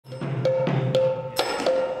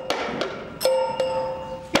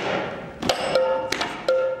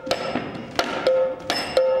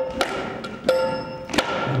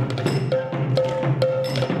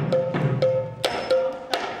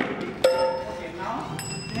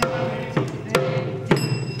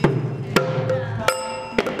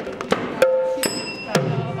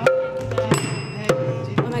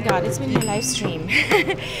It's been my live stream.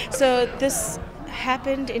 So this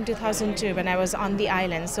happened in 2002 when I was on the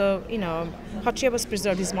island. So, Sattriya was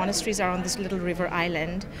preserved. These monasteries are on this little river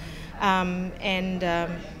island.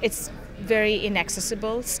 It's very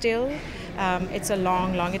inaccessible still. It's a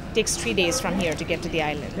long, it takes 3 days from here to get to the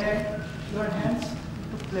island. Then your hands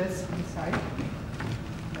to place inside,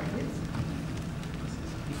 like this.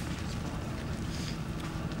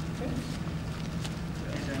 Okay.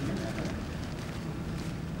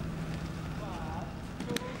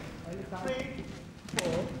 1, 2, 3,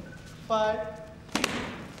 4, 5,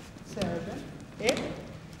 7, 8.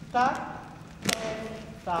 Tap,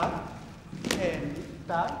 tap, heavy,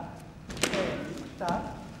 tap, heavy,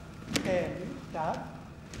 tap, heavy, tap,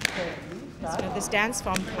 heavy, tap. So this dance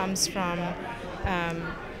form comes from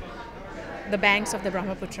the banks of the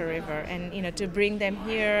Brahmaputra River, and to bring them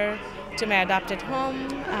here to my adopted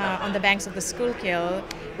home on the banks of the Schuylkill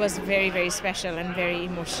was very, very special and very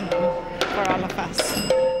emotional for all of us.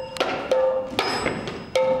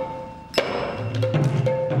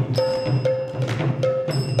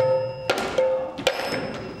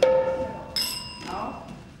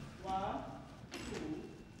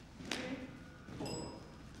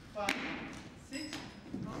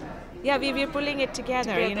 Yeah, we're pulling it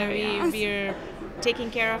together. We're taking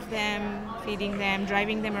care of them, feeding them,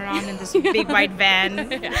 driving them around in this big white van.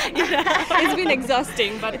 It's been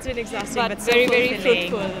exhausting, but but so very, very fulfilling.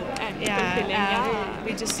 fruitful and fulfilling.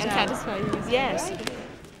 We just and satisfying. Yes.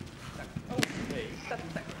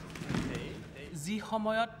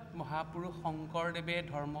 What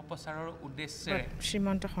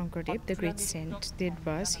Srimanta Sankardev, the great saint, did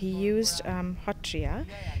was he used Sattriya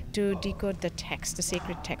to decode the text, the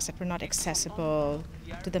sacred texts that were not accessible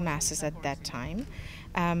to the masses at that time.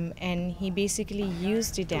 And he basically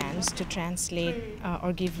used the dance to translate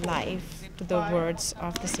or give life to the words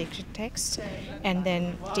of the sacred text, and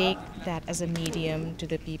then take that as a medium to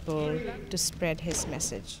the people to spread his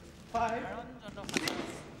message. 5, 6,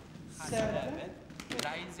 7.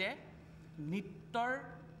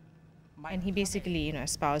 And he basically,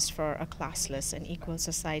 espoused for a classless and equal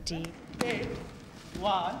society. 8,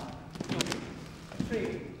 1, 2,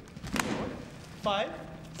 3, 4, 5,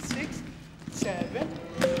 6, 7.